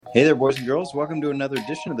Hey there, boys and girls. Welcome to another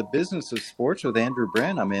edition of the Business of Sports with Andrew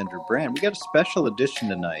Brand. I'm Andrew Brand. We got a special edition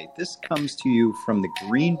tonight. This comes to you from the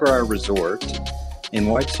Greenbrier Resort in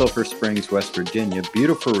White Sulphur Springs, West Virginia.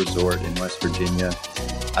 Beautiful resort in West Virginia.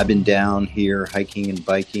 I've been down here hiking and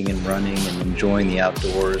biking and running and enjoying the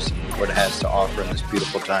outdoors and what it has to offer in this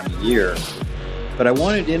beautiful time of year. But I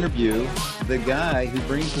wanted to interview the guy who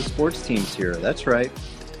brings the sports teams here. That's right.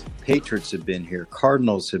 Patriots have been here,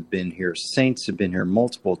 Cardinals have been here, Saints have been here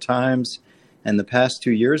multiple times, and the past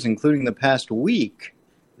 2 years, including the past week,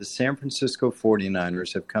 the San Francisco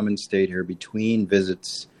 49ers have come and stayed here between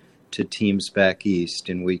visits to teams back east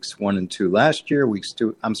in weeks 1 and 2 last year,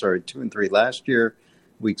 2 and 3 last year,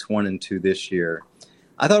 weeks 1 and 2 this year.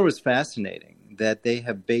 I thought it was fascinating that they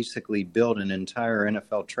have basically built an entire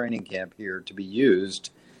NFL training camp here to be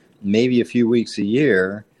used maybe a few weeks a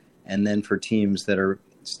year, and then for teams that are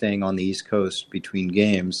staying on the East Coast between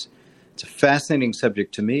games. It's a fascinating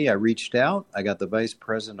subject to me. I reached out. I got the vice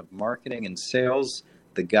president of marketing and sales,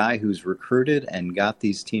 the guy who's recruited and got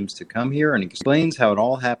these teams to come here, and explains how it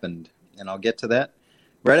all happened. And I'll get to that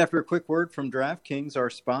right after a quick word from DraftKings,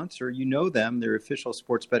 our sponsor. You know them. They're official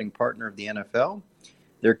sports betting partner of the NFL.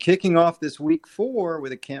 They're kicking off this week 4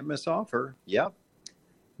 with a can't-miss offer. Yep.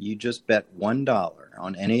 You just bet $1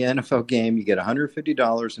 on any NFL game. You get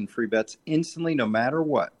 $150 in free bets instantly, no matter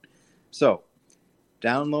what. So,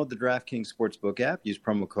 download the DraftKings Sportsbook app. Use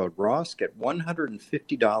promo code Ross. Get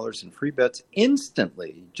 $150 in free bets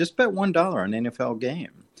instantly. Just bet $1 on an NFL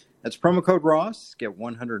game. That's promo code Ross. Get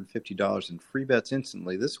 $150 in free bets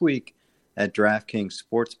instantly this week at DraftKings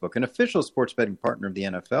Sportsbook, an official sports betting partner of the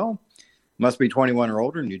NFL. Must be 21 or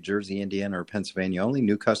older. New Jersey, Indiana, or Pennsylvania only.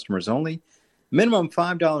 New customers only. Minimum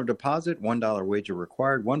 $5 deposit, $1 wager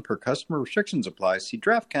required, one per customer. Restrictions apply. See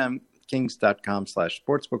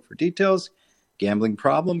DraftKings.com/sportsbook for details. Gambling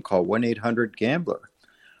problem? Call 1-800-GAMBLER.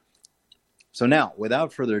 So now,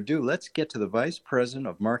 without further ado, let's get to the Vice President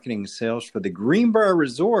of Marketing and Sales for the Greenbrier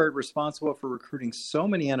Resort, responsible for recruiting so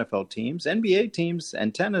many NFL teams, NBA teams,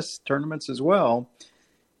 and tennis tournaments as well.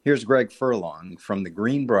 Here's Greg Furlong from the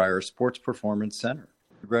Greenbrier Sports Performance Center.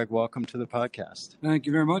 Greg, welcome to the podcast. Thank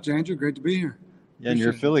you very much, Andrew. Great to be here. Yeah, and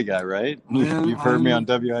you're a Philly guy, right? You've heard me on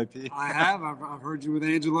WIP. I have. I've heard you with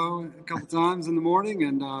Angelo a couple times in the morning,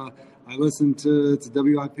 and I listen to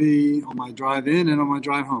WIP on my drive in and on my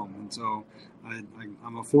drive home. And so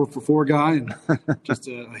I'm a 4-for-4 guy, and just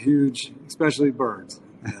a huge, especially birds.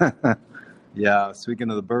 Yeah,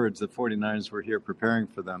 speaking of the birds, the 49ers were here preparing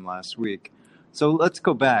for them last week. So let's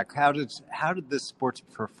go back. How did this Sports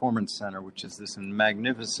Performance Center, which is this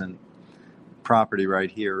magnificent property right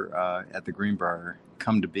here at the Greenbrier,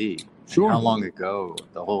 come to be? Sure. And how long ago?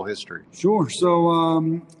 The whole history. Sure.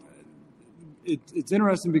 So it's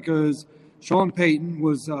interesting because Sean Payton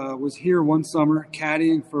was here one summer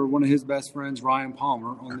caddying for one of his best friends, Ryan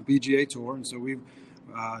Palmer, on the PGA Tour, and so we've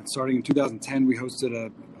starting in 2010, we hosted a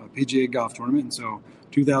PGA golf tournament, and so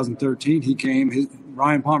 2013 he came.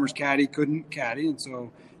 Ryan Palmer's caddy couldn't caddy, and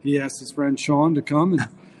so he asked his friend Sean to come,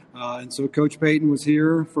 and so Coach Payton was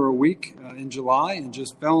here for a week in July and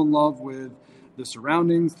just fell in love with the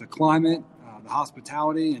surroundings, the climate, the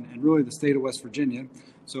hospitality, and really the state of West Virginia.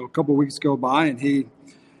 So a couple of weeks go by, and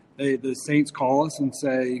the Saints call us and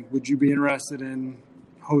say, "Would you be interested in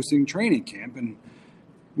hosting training camp?" And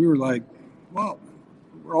we were like, "Well,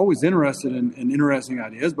 we're always interested in interesting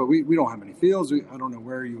ideas, but we don't have any fields. I don't know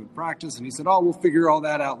where you would practice." And he said, "Oh, we'll figure all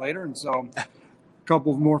that out later." And so a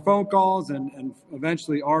couple of more phone calls, and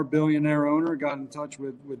eventually our billionaire owner got in touch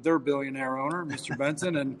with their billionaire owner, Mr.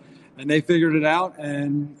 Benson, and they figured it out.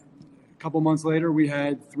 And a couple months later, we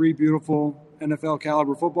had 3 beautiful NFL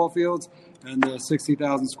caliber football fields and the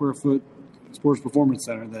 60,000 square foot Sports Performance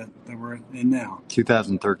Center that we're in now.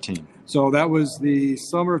 2013. So that was the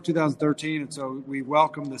summer of 2013, and so we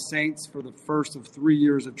welcomed the Saints for the first of 3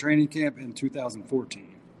 years of training camp in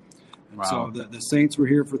 2014. And wow. So the Saints were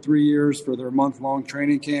here for 3 years for their month-long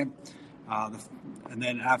training camp. And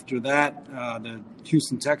then after that, the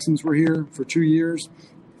Houston Texans were here for 2 years.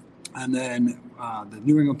 And then the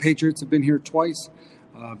New England Patriots have been here twice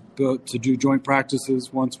to do joint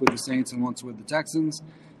practices, once with the Saints and once with the Texans.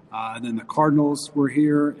 And then the Cardinals were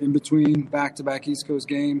here in between back-to-back East Coast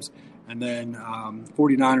games. And then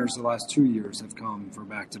 49ers the last 2 years have come for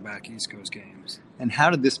back-to-back East Coast games. And how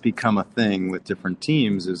did this become a thing with different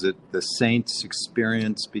teams? Is it the Saints'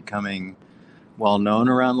 experience becoming well-known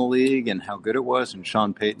around the league and how good it was, and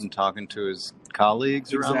Sean Payton talking to his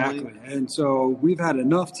colleagues around the league? Exactly. And so we've had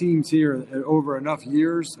enough teams here over enough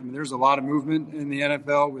years. I mean, there's a lot of movement in the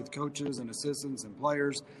NFL with coaches and assistants and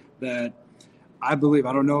players that I believe,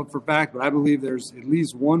 I don't know for a fact, but I believe there's at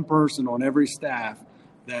least one person on every staff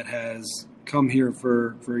that has come here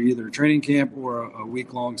for either training camp or a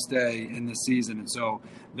week-long stay in this season. And so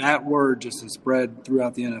that word just has spread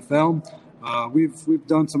throughout the NFL. We've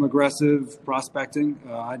done some aggressive prospecting.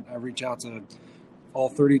 I reach out to all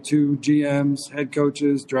 32 GMs, head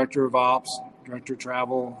coaches, director of ops, director of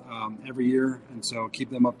travel every year. And so keep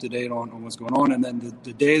them up to date on what's going on. And then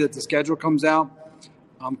the day that the schedule comes out,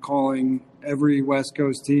 I'm calling every West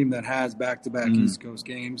Coast team that has back-to-back East Coast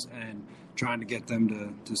games and trying to get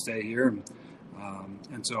them to stay here.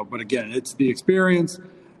 And so, but again, it's the experience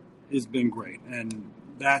has been great. And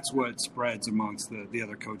that's what spreads amongst the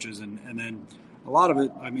other coaches. And then a lot of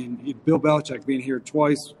it, I mean, Bill Belichick being here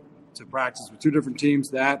twice to practice with two different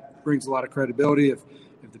teams, that brings a lot of credibility. If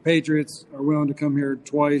the Patriots are willing to come here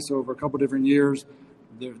twice over a couple different years,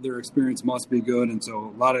 their experience must be good. And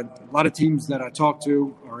so a lot of teams that I talk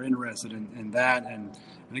to are interested in that. And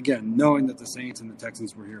again, knowing that the Saints and the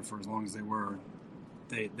Texans were here for as long as they were,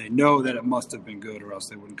 they know that it must have been good or else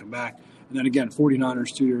they wouldn't come back. And then again,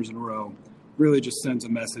 49ers 2 years in a row really just sends a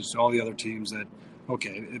message to all the other teams that,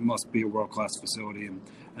 okay, it must be a world-class facility. And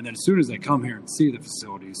then as soon as they come here and see the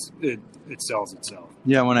facilities, it sells itself.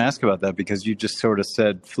 Yeah, I want to ask about that because you just sort of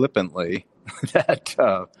said flippantly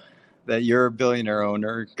that you're a billionaire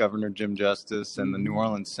owner, Governor Jim Justice, and the New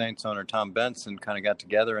Orleans Saints owner Tom Benson kind of got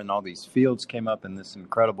together and all these fields came up and this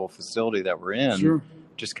incredible facility that we're in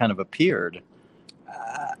just kind of appeared.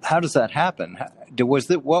 How does that happen?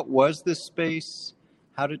 What was this space?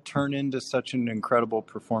 How did it turn into such an incredible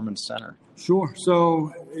performance center? Sure.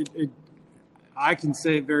 So I can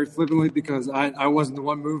say it very flippantly because I wasn't the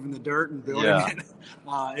one moving the dirt and building it.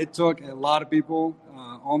 It took a lot of people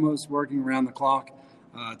almost working around the clock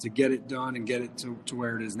to get it done and get it to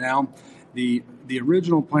where it is now. The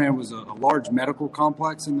original plan was a large medical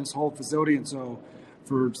complex in this whole facility, and so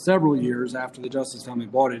for several years after the Justice family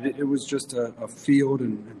bought it, it was just a field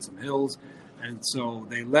and some hills. And so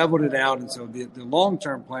they leveled it out. And so the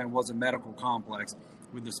long-term plan was a medical complex,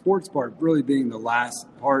 with the sports part really being the last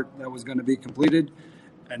part that was going to be completed.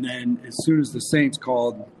 And then as soon as the Saints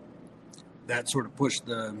called, that sort of pushed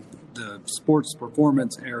the sports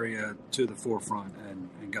performance area to the forefront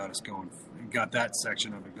and got us going, and got that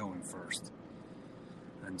section of it going first.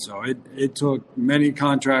 And so it took many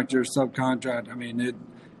contractors, subcontract. I mean, it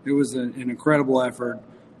was an incredible effort,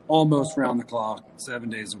 almost round the clock, 7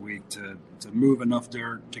 days a week to move enough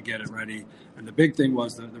dirt to get it ready. And the big thing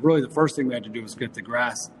was really the first thing we had to do was get the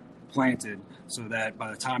grass planted so that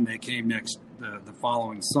by the time they came the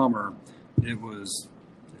following summer, it was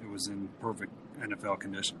in perfect NFL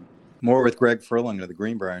condition. More with Greg Furlong of the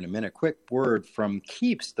Greenbrier in a minute. Quick word from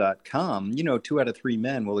Keeps.com. 2 out of 3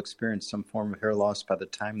 men will experience some form of hair loss by the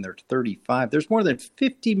time they're 35. There's more than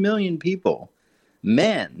 50 million people,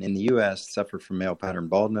 men in the U.S., suffer from male pattern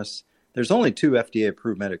baldness. There's only 2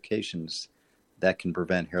 FDA-approved medications that can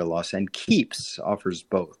prevent hair loss, and Keeps offers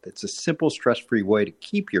both. It's a simple, stress-free way to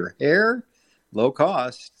keep your hair low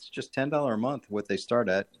cost. It's just $10 a month what they start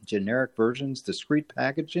at. Generic versions, discreet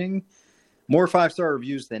packaging, more 5-star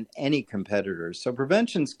reviews than any competitors. So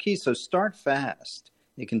prevention's key, so start fast.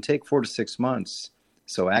 It can take 4 to 6 months,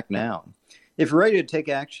 so act now. If you're ready to take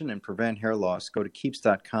action and prevent hair loss, go to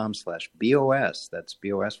keeps.com/BOS. That's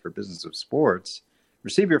BOS for Business of Sports.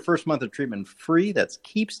 Receive your first month of treatment free. That's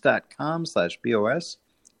keeps.com/BOS.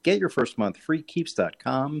 Get your first month free,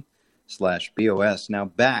 keeps.com/BOS. Now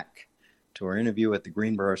back to our interview at the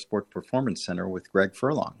Greenbrier Sports Performance Center with Greg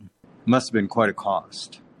Furlong. Must have been quite a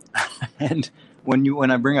cost. And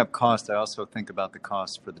when I bring up cost, I also think about the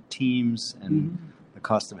cost for the teams and the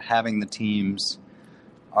cost of having the teams.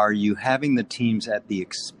 Are you having the teams at the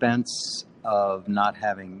expense of not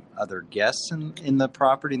having other guests in the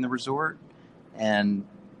property, in the resort? And,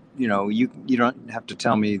 you don't have to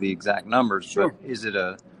tell me the exact numbers, Sure. But is it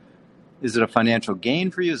a financial gain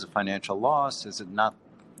for you? Is it a financial loss? Is it not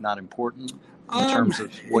important in terms of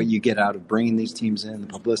what you get out of bringing these teams in, the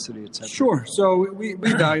publicity, et cetera? Sure. So we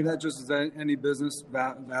value that just as any business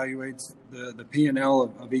evaluates the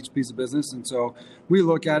P&L of each piece of business. And so we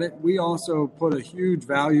look at it. We also put a huge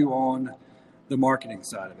value on the marketing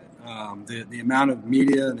side of it. The amount of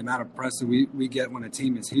media and the amount of press that we get when a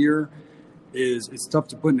team is here it's tough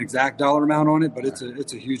to put an exact dollar amount on it, but it's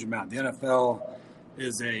a huge amount. The NFL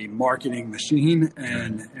is a marketing machine,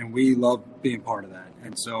 and we love being part of that.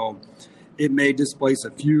 And so it may displace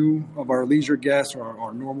a few of our leisure guests or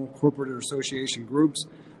our normal corporate or association groups,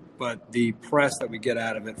 but the press that we get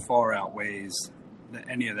out of it far outweighs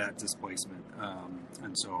any of that displacement.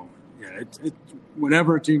 And so, yeah, it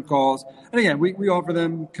whenever a team calls, and again, we offer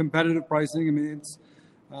them competitive pricing. I mean, it's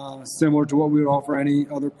similar to what we would offer any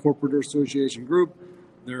other corporate or association group.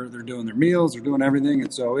 They're doing their meals, they're doing everything,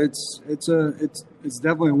 and so it's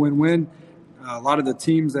definitely a win-win. A lot of the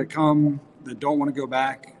teams that come that don't want to go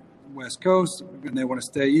back West Coast and they want to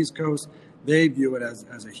stay East Coast, they view it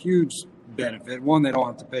as a huge benefit. One, they don't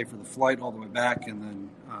have to pay for the flight all the way back and then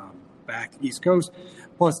back East Coast,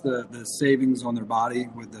 plus the savings on their body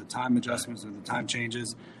with the time adjustments and the time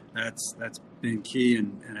changes. That's been key,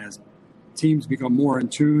 and as teams become more in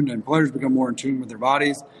tune and players become more in tune with their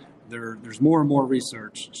bodies, there's more and more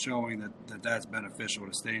research showing that's beneficial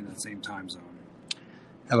to stay in that same time zone.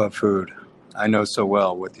 How about food? I know so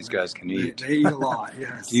well what these guys can eat. They eat a lot,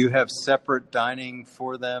 yes. Do you have separate dining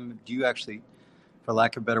for them? Do you actually, for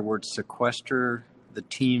lack of a better word, sequester the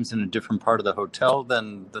teams in a different part of the hotel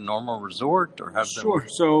than the normal resort, or have Sure.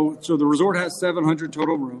 So the resort has 700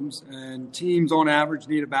 total rooms, and teams on average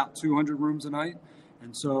need about 200 rooms a night.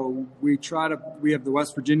 And so we have the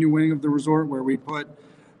West Virginia wing of the resort where we put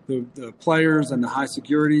the players and the high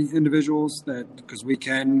security individuals because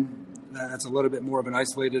that's a little bit more of an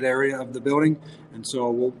isolated area of the building. And so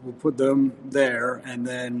we'll put them there. And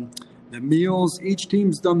then the meals, each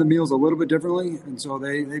team's done the meals a little bit differently. And so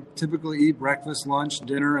they typically eat breakfast, lunch,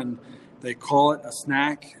 dinner, and they call it a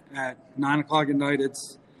snack at 9 o'clock at night.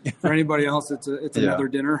 It's for anybody else, it's another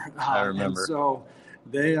dinner. I remember. And so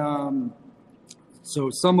they,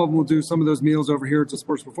 so some of them will do some of those meals over here at the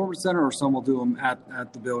Sports Performance Center, or some will do them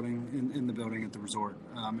at the building, in the building at the resort.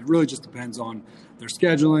 It really just depends on their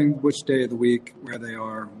scheduling, which day of the week, where they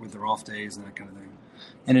are with their off days and that kind of thing.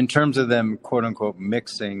 And in terms of them, quote unquote,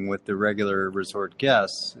 mixing with the regular resort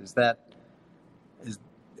guests, is that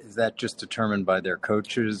just determined by their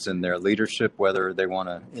coaches and their leadership, whether they want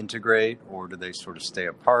to integrate, or do they sort of stay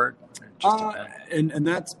apart? And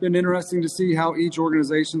that's been interesting to see how each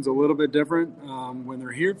organization's a little bit different. When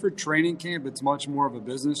they're here for training camp, it's much more of a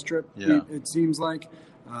business trip. Yeah. It seems like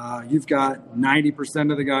you've got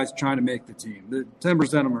 90% of the guys trying to make the team. The 10% of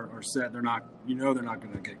them are set. They're not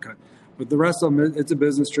going to get cut. But the rest of them, it's a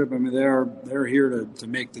business trip. I mean, they're here to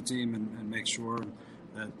make the team and make sure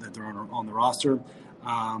that they're on the roster.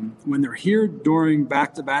 When they're here during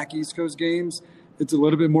back-to-back East Coast games, it's a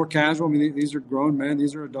little bit more casual. I mean, these are grown men,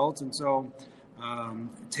 these are adults, and so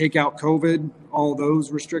take out COVID, all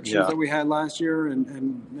those restrictions that we had last year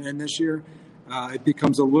and this year, it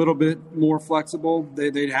becomes a little bit more flexible.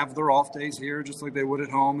 They'd have their off days here just like they would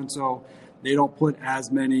at home, and so they don't put as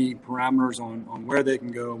many parameters on where they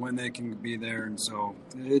can go, when they can be there, and so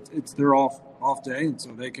it's their off day, and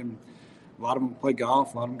so they can. A lot of them play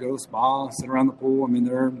golf. A lot of them go to the spa, sit around the pool. I mean,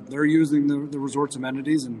 they're using the resort's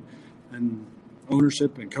amenities and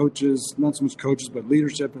ownership and coaches, not so much coaches, but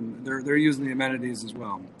leadership, and they're using the amenities as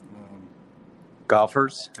well.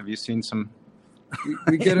 Golfers, have you seen some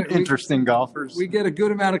we get interesting golfers? We get a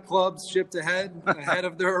good amount of clubs shipped ahead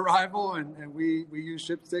of their arrival, and we use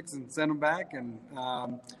ship sticks and send them back. And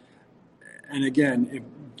again, if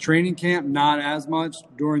training camp, not as much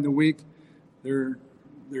during the week.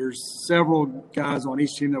 There's several guys on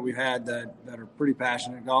each team that we've had that are pretty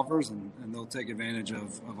passionate golfers, and they'll take advantage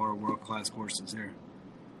of our world-class courses here.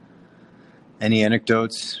 Any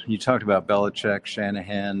anecdotes? You talked about Belichick,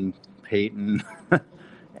 Shanahan, Peyton.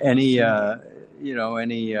 Any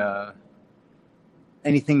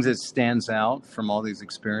things that stands out from all these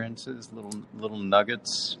experiences? Little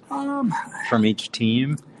nuggets from each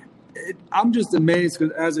team. I'm just amazed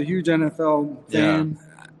because as a huge NFL fan. Yeah.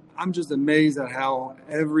 I'm just amazed at how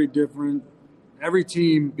every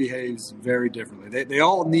team behaves very differently. They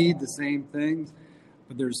all need the same things,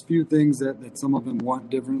 but there's few things that some of them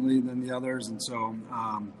want differently than the others, and so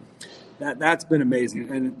that's been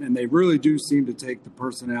amazing. And they really do seem to take the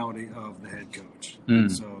personality of the head coach.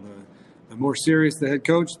 And so the more serious the head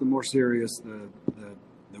coach, the more serious the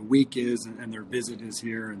week is, and their visit is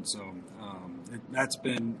here. And so that's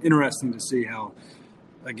been interesting to see how.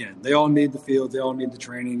 Again, they all need the field, they all need the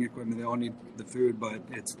training equipment, they all need the food, but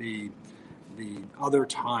it's the other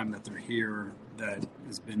time that they're here that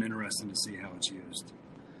has been interesting to see how it's used.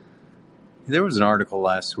 There was an article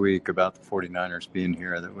last week about the 49ers being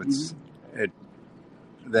here that was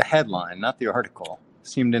the headline, not the article,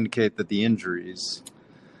 seemed to indicate that the injuries,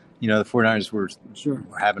 the 49ers were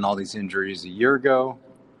having all these injuries a year ago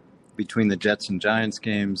between the Jets and Giants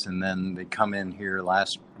games, and then they come in here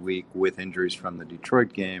last week with injuries from the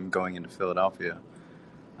Detroit game going into Philadelphia.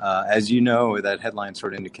 As you know, that headline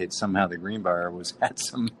sort of indicates somehow the Greenbrier had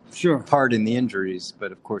some part in the injuries,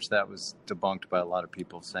 but of course that was debunked by a lot of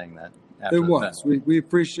people saying that. It was. We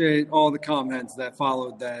appreciate all the comments that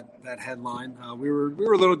followed that headline. We were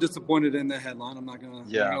a little disappointed in the headline. I'm not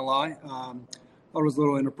gonna lie. I thought it was a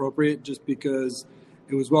little inappropriate just because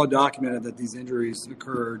it was well documented that these injuries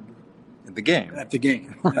occurred At the game.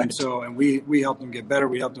 Right. And we helped them get better.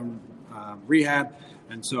 We helped them rehab.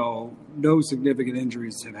 And so no significant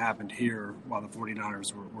injuries have happened here while the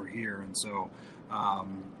 49ers were here. And so I'll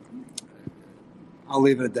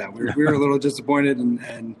leave it at that. We were a little disappointed,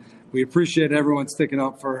 and we appreciate everyone sticking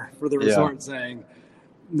up for the resort and saying,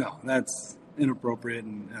 no, that's inappropriate.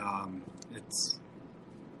 And it's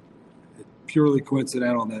purely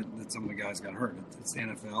coincidental that some of the guys got hurt. It's the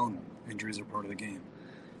NFL, and injuries are part of the game.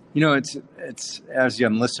 You know, it's as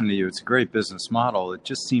I'm listening to you, it's a great business model. It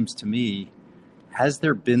just seems to me, has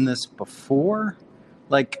there been this before?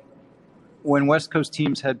 Like when West Coast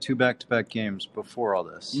teams had 2 back-to-back games before all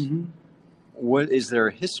this, what is there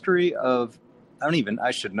a history of,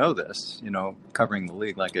 I should know this, covering the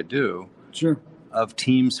league like I do. Sure. Of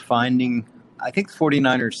teams finding, I think the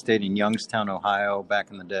 49ers stayed in Youngstown, Ohio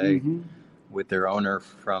back in the day with their owner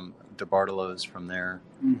from DeBartolo's from there.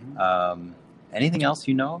 Anything else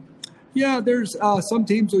you know? Yeah, there's some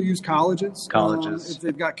teams will use colleges. If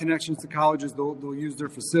they've got connections to colleges, they'll use their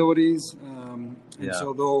facilities.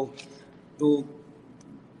 So they'll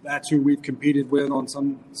that's who we've competed with on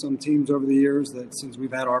some teams over the years, that since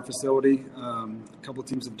we've had our facility. A couple of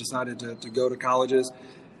teams have decided to go to colleges.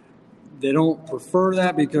 They don't prefer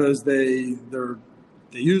that because they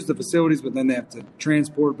use the facilities, but then they have to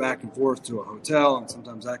transport back and forth to a hotel, and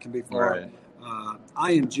sometimes that can be far. Right.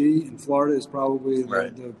 IMG in Florida is probably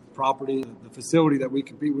the property, the facility that we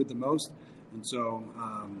compete with the most. And so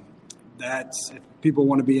that's, if people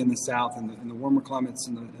want to be in the South in the warmer climates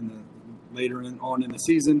in the later on in the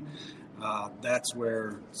season, that's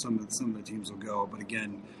where some of the teams will go. But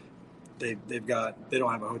again, they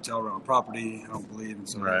don't have a hotel around property, I don't believe, and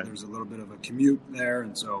so there's a little bit of a commute there,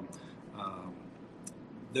 and so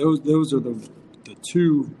those are the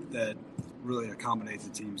two that really accommodate the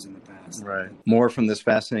teams in the past. Right. More from this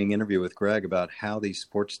fascinating interview with Greg about how these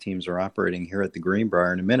sports teams are operating here at the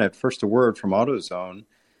Greenbrier in a minute. First, a word from AutoZone.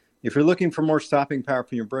 If you're looking for more stopping power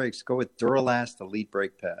from your brakes, go with Duralast Elite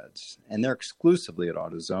brake pads. And they're exclusively at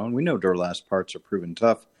AutoZone. We know Duralast parts are proven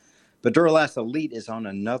tough, but Duralast Elite is on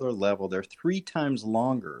another level. They're 3 times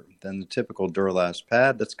longer than the typical Duralast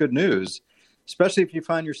pad. That's good news, especially if you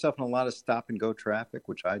find yourself in a lot of stop-and-go traffic,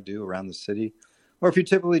 which I do around the city, or if you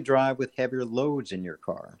typically drive with heavier loads in your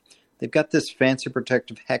car. They've got this fancy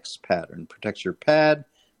protective hex pattern. Protects your pad,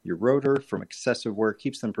 your rotor from excessive wear,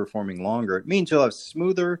 keeps them performing longer. It means you'll have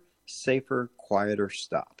smoother, safer, quieter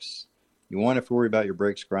stops. You won't have to worry about your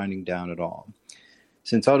brakes grinding down at all.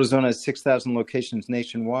 Since AutoZone has 6,000 locations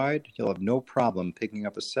nationwide, you'll have no problem picking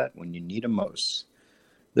up a set when you need them most.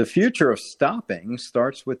 The future of stopping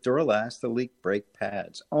starts with Duralast Elite brake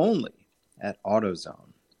pads, only at AutoZone.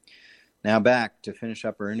 Now back to finish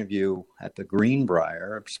up our interview at the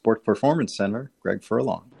Greenbrier Sports Performance Center, Greg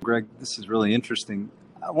Furlong. Greg, this is really interesting.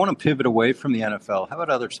 I want to pivot away from the NFL. How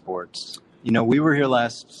about other sports? We were here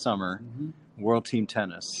last summer, World Team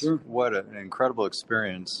Tennis. Sure. What an incredible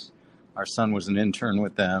experience. Our son was an intern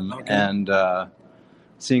with them, and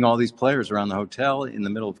seeing all these players around the hotel in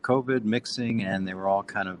the middle of COVID, mixing, and they were all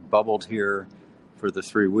kind of bubbled here for the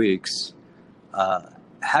 3 weeks.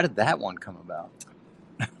 How did that one come about?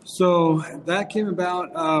 So that came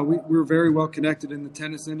about. We were very well connected in the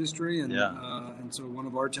tennis industry, and so one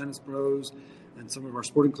of our tennis pros and some of our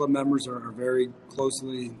sporting club members are very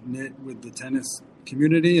closely knit with the tennis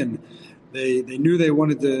community, and they knew they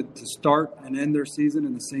wanted to start and end their season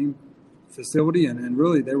in the same facility, and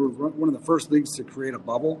really they were one of the first leagues to create a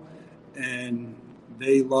bubble, and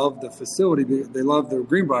they loved the facility. They loved the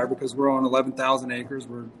Greenbrier because we're on 11,000 acres.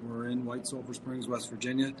 We're in White Sulphur Springs, West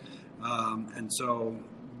Virginia. And so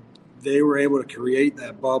they were able to create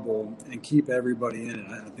that bubble and keep everybody in it.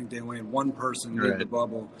 I think they only had one person leave the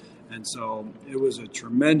bubble. And so it was a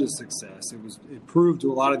tremendous success. It proved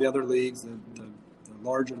to a lot of the other leagues, the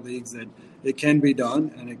larger leagues, that it can be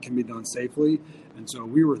done and it can be done safely. And so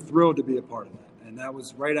we were thrilled to be a part of that. And that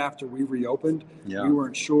was right after we reopened. Yeah. We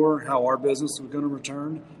weren't sure how our business was going to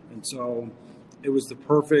return. And so it was the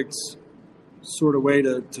perfect sort of way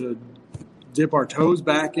to dip our toes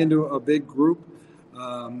back into a big group.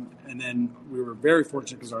 And then we were very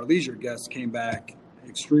fortunate because our leisure guests came back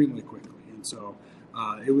extremely quickly. And so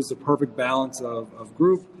it was the perfect balance of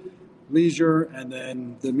group, leisure, and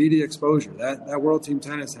then the media exposure. That World Team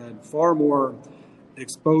Tennis had far more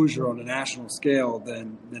exposure on a national scale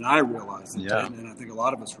than I realized. And I think a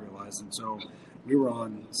lot of us realized. And so we were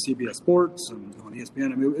on CBS Sports and on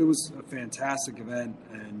ESPN. I mean, it was a fantastic event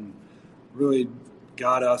and really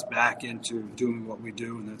got us back into doing what we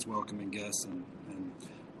do, and that's welcoming guests. And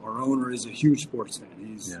our owner is a huge sports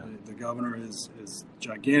fan. The governor is a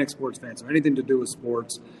gigantic sports fan. So anything to do with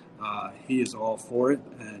sports, he is all for it,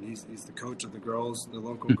 and he's the coach of the girls, the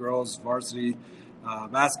local girls varsity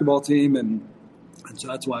basketball team, and so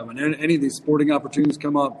that's why when any of these sporting opportunities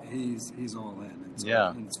come up, he's all in. And so,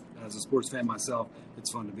 and as a sports fan myself,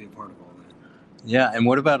 it's fun to be a part of all that. Yeah, and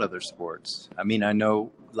what about other sports? I mean, I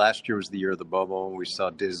know last year was the year of the bubble. We saw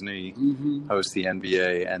Disney host the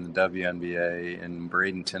NBA and the WNBA in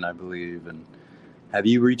Bradenton, I believe. And have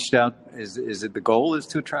you reached out? Is it the goal is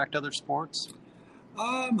to attract other sports,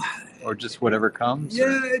 or just whatever comes?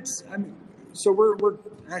 Yeah, so we're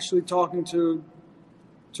actually talking to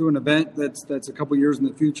an event that's a couple years in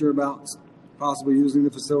the future about possibly using the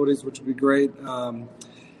facilities, which would be great.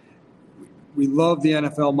 We love the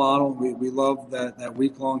NFL model. We love that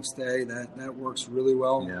week-long stay. That works really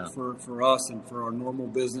well for us and for our normal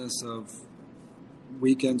business of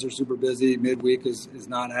weekends are super busy. Midweek is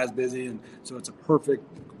not as busy, and so it's a perfect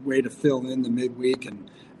way to fill in the midweek. And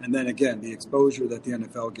then, again, the exposure that the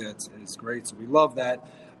NFL gets is great. So we love that.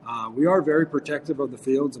 We are very protective of the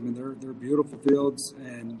fields. I mean, they're beautiful fields,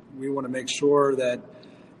 and we want to make sure that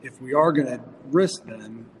if we are going to risk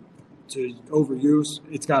them to overuse,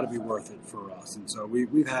 it's got to be worth it for us. And so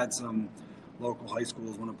we've had some local high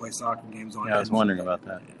schools want to play soccer games on it. Yeah, I was wondering about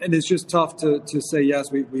that. And it's just tough to say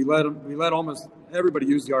yes. We let almost everybody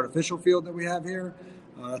use the artificial field that we have here.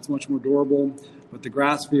 That's much more durable. But the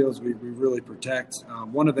grass fields we really protect.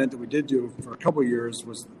 One event that we did do for a couple of years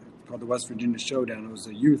was called the West Virginia Showdown. It was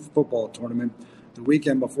a youth football tournament the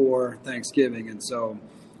weekend before Thanksgiving. And so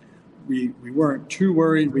we weren't too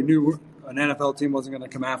worried. We knew an NFL team wasn't going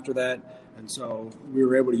to come after that. And so we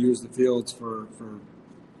were able to use the fields for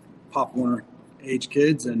Pop Warner age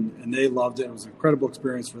kids, and they loved it. It was an incredible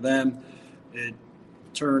experience for them. It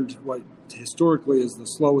turned what historically is the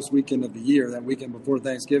slowest weekend of the year, that weekend before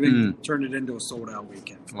Thanksgiving, turned it into a sold-out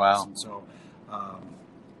weekend. Wow. And so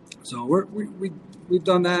we've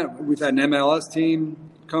done that. We've had an MLS team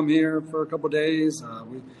come here for a couple of days.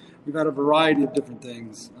 We've had a variety of different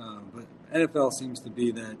things, but NFL seems to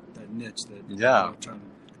be that niche that we're trying to.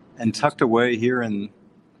 And tucked away here in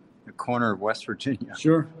the corner of West Virginia.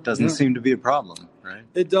 Sure. Doesn't seem to be a problem, right?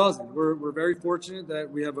 It doesn't. We're very fortunate that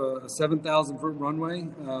we have a 7,000-foot runway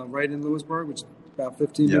right in Lewisburg, which is about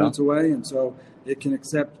 15 minutes away, and so it can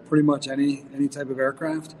accept pretty much any type of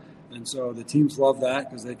aircraft. And so the teams love that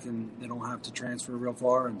because they don't have to transfer real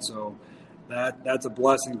far, and so that's a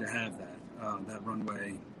blessing to have that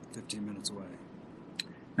runway 15 minutes away.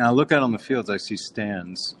 Now, I look out on the fields, I see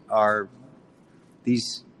stands. Are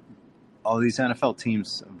all these NFL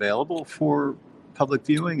teams available for public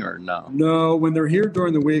viewing or no? No, when they're here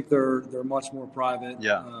during the week, they're much more private.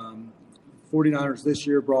 Yeah. 49ers this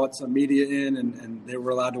year brought some media in, and they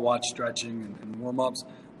were allowed to watch stretching and warm-ups.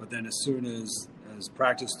 But then as soon as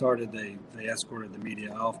practice started, they escorted the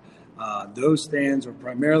media off. Those stands are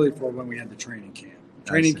primarily for when we had the training camp.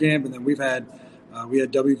 And then we had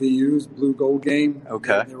WVU's Blue Gold game.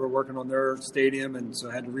 Okay. They were working on their stadium, and so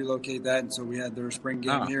had to relocate that. And so we had their spring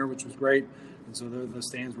game here, which was great. And so the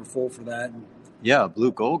stands were full for that. Yeah, a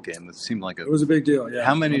Blue Gold game. It seemed like it was a big deal. Yeah.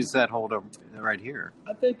 How many does that hold up right here?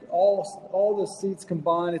 I think all the seats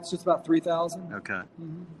combined, it's just about 3,000. Okay.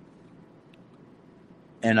 Mm-hmm.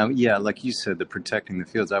 And like you said, the protecting the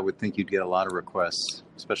fields. I would think you'd get a lot of requests,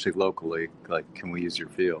 especially locally. Like, can we use your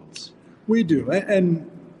fields? We do, and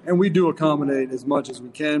we do accommodate as much as we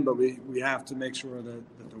can, but we have to make sure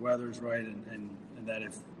that the weather's right, and that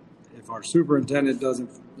if our superintendent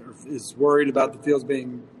is worried about the fields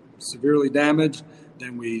being severely damaged,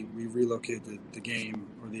 then we relocate the game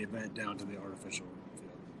or the event down to the artificial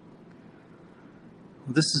field.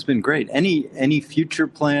 Well, this has been great. Any future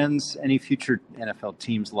plans? Any future NFL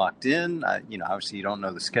teams locked in? Obviously you don't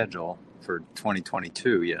know the schedule for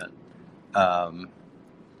 2022 yet.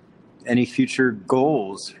 Any future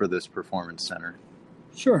goals for this performance center?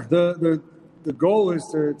 Sure. The goal is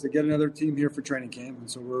to get another team here for training camp, and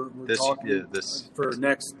so we're talking for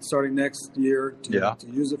starting next year to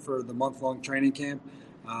use it for the month-long training camp.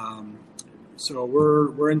 So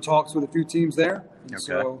we're in talks with a few teams there,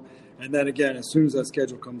 and then again, as soon as that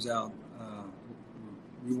schedule comes out,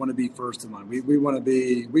 we want to be first in line. We want to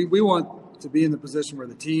be in the position where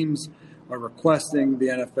the teams are requesting the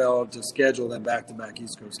NFL to schedule them back-to-back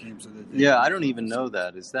East Coast games. So that I don't even know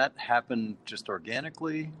that. Does that happen just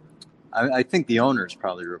organically? I think the owners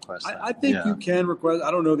probably request that. I think you can request.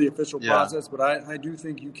 I don't know the official process, but I do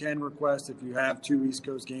think you can request if you have two East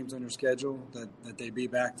Coast games on your schedule that they be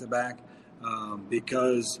back-to-back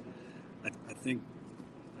because I think,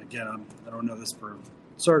 again, I don't know this for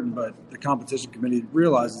certain, but the competition committee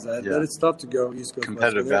realizes that it's tough to go East Coast.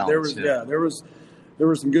 Competitive balance. There there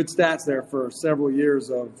were some good stats there for several years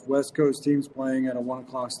of West Coast teams playing at a 1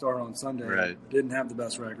 o'clock start on Sunday. Right. Didn't have the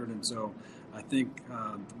best record, and so I think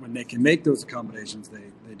when they can make those accommodations,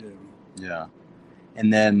 they do. Yeah.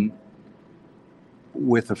 And then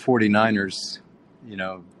with the 49ers,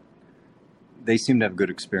 they seem to have good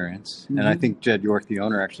experience. Mm-hmm. And I think Jed York, the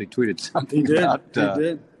owner, actually tweeted something about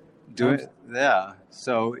doing it. Yeah.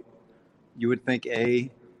 So you would think, they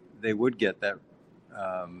would get that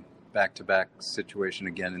back-to-back situation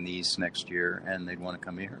again in the East next year, and they'd want to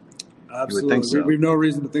come here. Absolutely. You would think so. We have no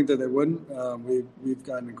reason to think that they wouldn't. We've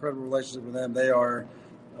got an incredible relationship with them. They are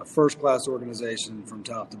a first-class organization from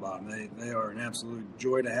top to bottom. They are an absolute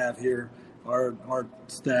joy to have here. Our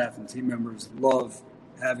staff and team members love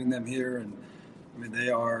having them here, and they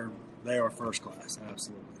are first class.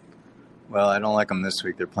 Absolutely. Well, I don't like them this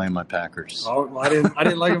week. They're playing my Packers. Oh, well, I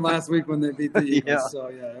didn't like them last week when they beat the Eagles. Yeah. So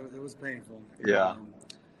it was painful. Yeah.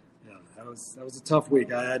 That was a tough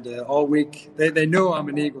week. I had to all week. They know I'm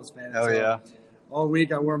an Eagles fan. Oh, so yeah. All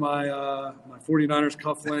week I wore my 49ers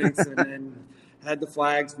cufflinks and had the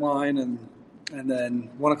flags flying, and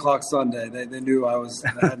then 1 o'clock Sunday they knew I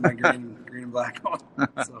had my green and black on.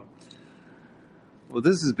 So. Well,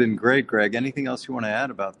 this has been great, Greg. Anything else you want to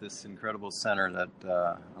add about this incredible center that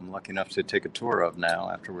I'm lucky enough to take a tour of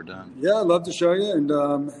now after we're done? Yeah, I'd love to show you, and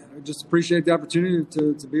I just appreciate the opportunity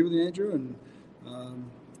to be with you, Andrew. And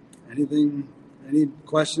any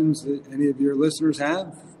questions that any of your listeners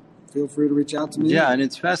have, feel free to reach out to me. Yeah, and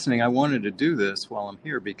it's fascinating. I wanted to do this while I'm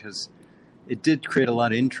here because it did create a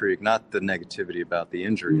lot of intrigue, not the negativity about the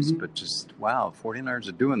injuries, but just, wow, 49ers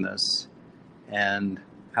are doing this, and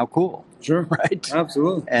how cool. Sure. Right?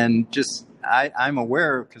 Absolutely. And just, I'm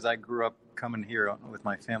aware, because I grew up coming here with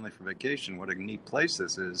my family for vacation, what a neat place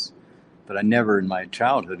this is, but I never in my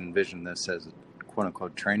childhood envisioned this as a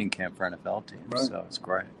quote-unquote training camp for NFL teams, right. So it's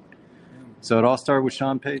great. Yeah. So it all started with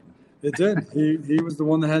Sean Payton. It did. He was the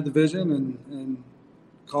one that had the vision and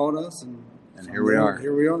called us. And here we are.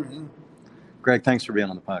 Here we are, yeah. Greg, thanks for being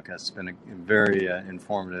on the podcast. It's been very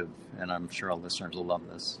informative, and I'm sure our listeners will love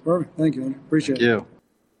this. Perfect. Thank you, Andrew. Appreciate it. Thank you.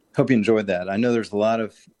 Hope you enjoyed that. I know there's a lot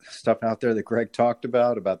of stuff out there that Greg talked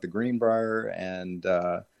about the Greenbrier and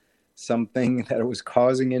something that it was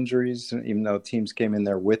causing injuries, even though teams came in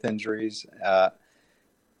there with injuries.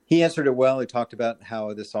 He answered it well. He talked about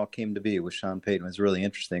how this all came to be with Sean Payton. It was really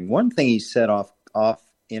interesting. One thing he said off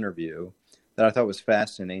interview that I thought was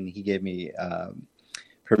fascinating, he gave me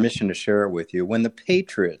permission to share it with you. When the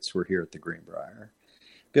Patriots were here at the Greenbrier,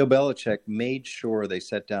 Bill Belichick made sure they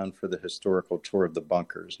sat down for the historical tour of the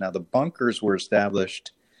bunkers. Now, the bunkers were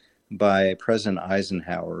established by President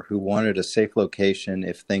Eisenhower, who wanted a safe location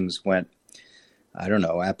if things went,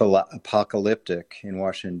 apocalyptic in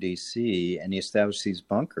Washington, D.C., and he established these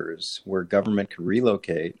bunkers where government could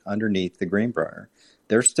relocate underneath the Greenbrier.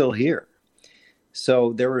 They're still here.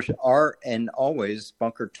 So there are always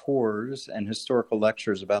bunker tours and historical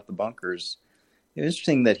lectures about the bunkers. It was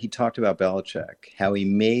interesting that he talked about Belichick, how he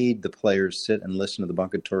made the players sit and listen to the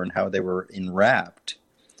bunker tour and how they were enwrapped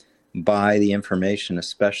by the information,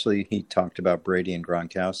 especially he talked about Brady and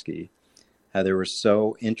Gronkowski, how they were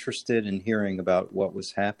so interested in hearing about what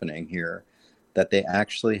was happening here that they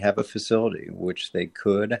actually have a facility which they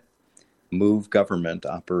could move government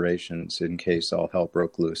operations in case all hell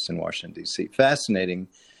broke loose in Washington, D.C. Fascinating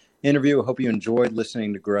interview. I hope you enjoyed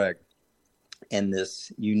listening to Greg and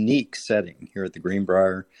this unique setting here at the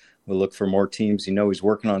Greenbrier. We'll look for more teams. He's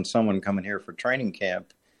working on someone coming here for training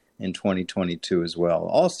camp in 2022 as well.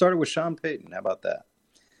 All started with Sean Payton. How about that?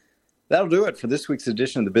 That'll do it for this week's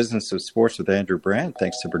edition of the Business of Sports with Andrew Brandt.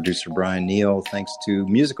 Thanks to producer Brian Neal. Thanks to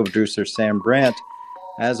musical producer Sam Brandt.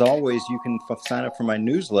 As always, you can sign up for my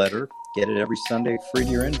newsletter. Get it every Sunday free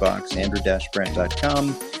to your inbox,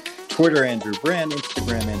 andrew-brandt.com. Twitter, Andrew Brandt.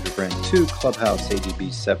 Instagram, Andrew Brandt2. Clubhouse,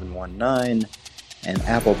 ADB719. And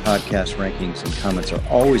Apple Podcast rankings and comments are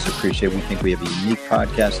always appreciated. We think we have a unique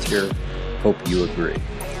podcast here. Hope you agree.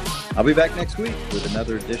 I'll be back next week with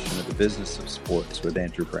another edition of the Business of Sports with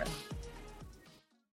Andrew Brandt.